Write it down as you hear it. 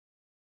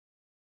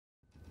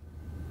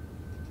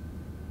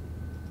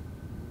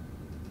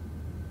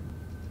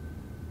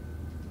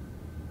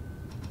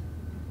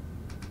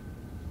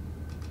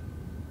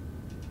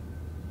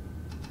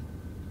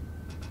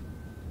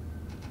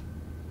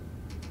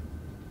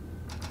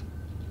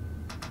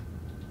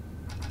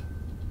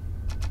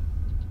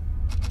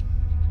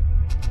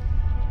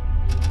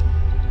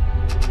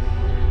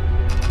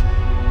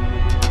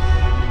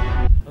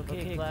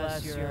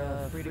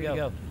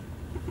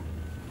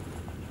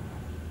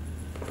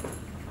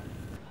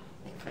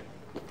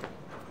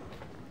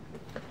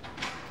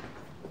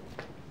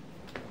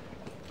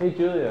Hey,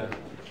 Julia.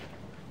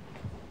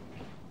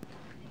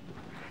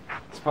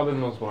 It's probably the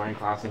most boring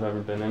class I've ever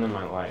been in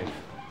my life.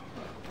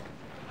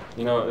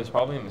 You know, it was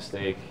probably a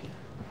mistake.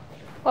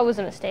 What was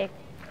a mistake?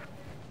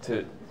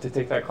 To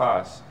take that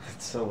class.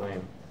 It's so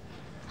lame.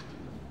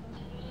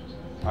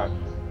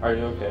 Are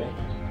you okay?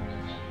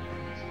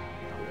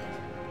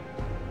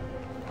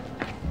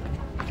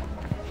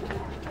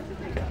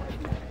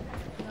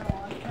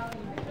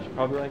 You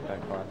probably like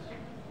that class.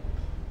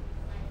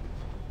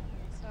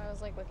 So I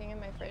was like looking in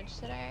my fridge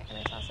today and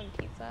I saw some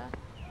pizza,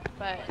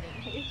 but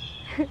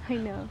I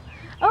know.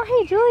 Oh,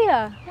 hey,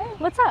 Julia. Hey.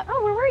 What's up?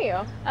 Oh, where were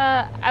you?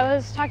 I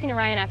was talking to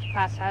Ryan after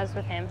class. I was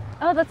with him.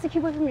 Oh, that's the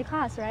cute boy from your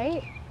class,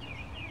 right?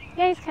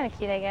 Yeah, he's kind of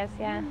cute, I guess,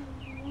 yeah.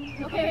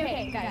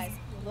 Okay, guys,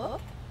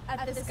 look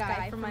at this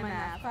guy from my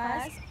math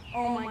class.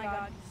 Oh my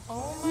god.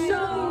 Oh my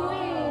god.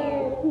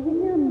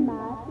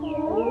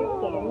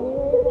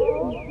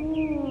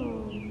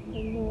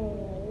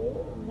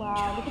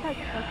 Wow, look at that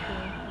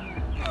cookie.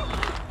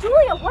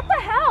 Julia, what the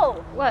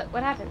hell?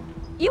 What happened?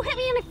 You hit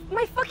me and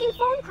my fucking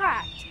phone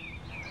cracked.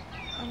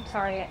 I'm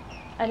sorry.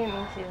 I didn't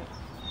mean to.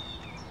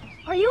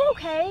 Are you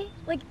okay?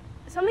 Like,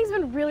 something's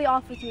been really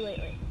off with you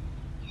lately.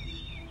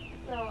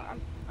 No,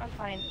 I'm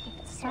fine.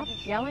 Stop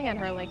yelling at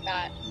her like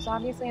that. It was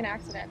obviously an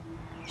accident.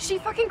 She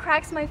fucking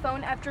cracks my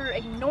phone after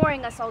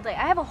ignoring us all day.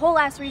 I have a whole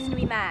ass reason to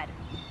be mad.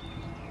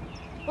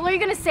 Well, are you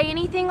gonna say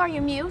anything? Are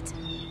you mute?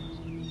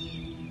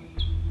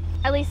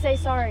 At least say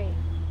sorry.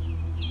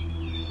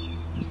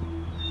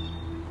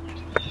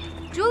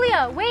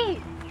 Julia,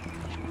 wait!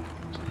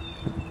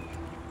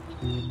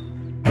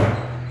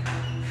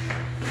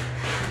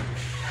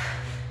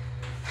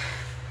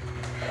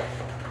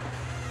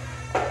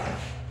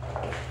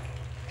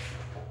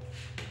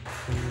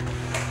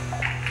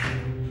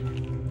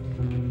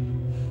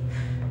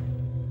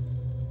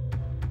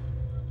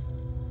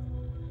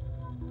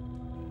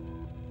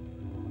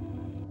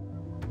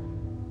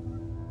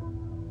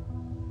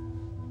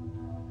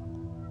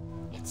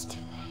 It's too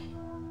late.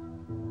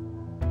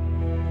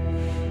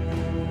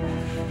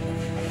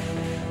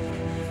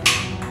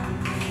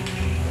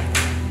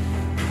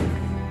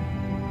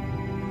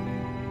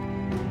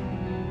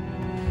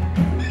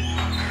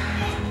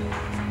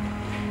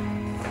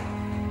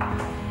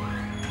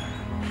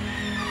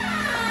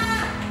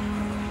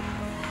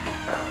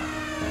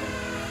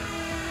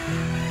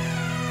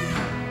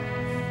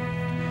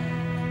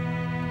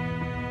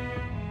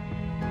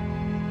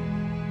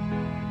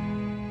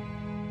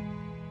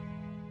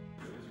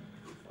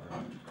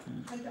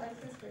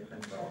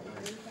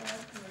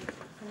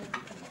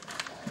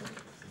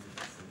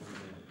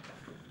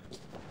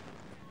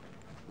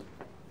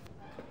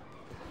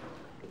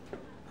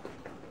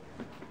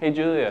 Hey,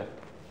 Julia.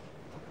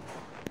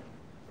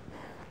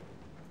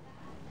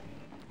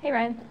 Hey,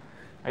 Ryan.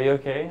 Are you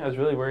okay? I was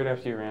really worried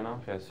after you ran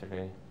off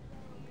yesterday.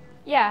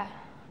 Yeah,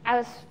 I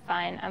was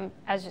fine.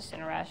 I was just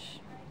in a rush.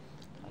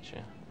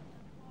 Gotcha.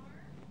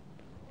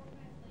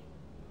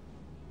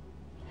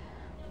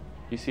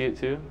 You see it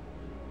too?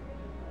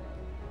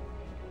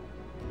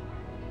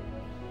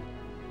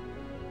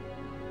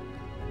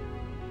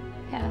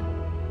 Yeah.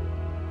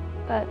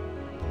 But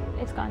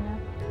it's gone now.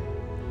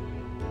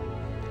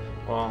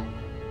 Well,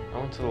 I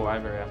went to the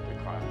library after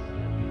class.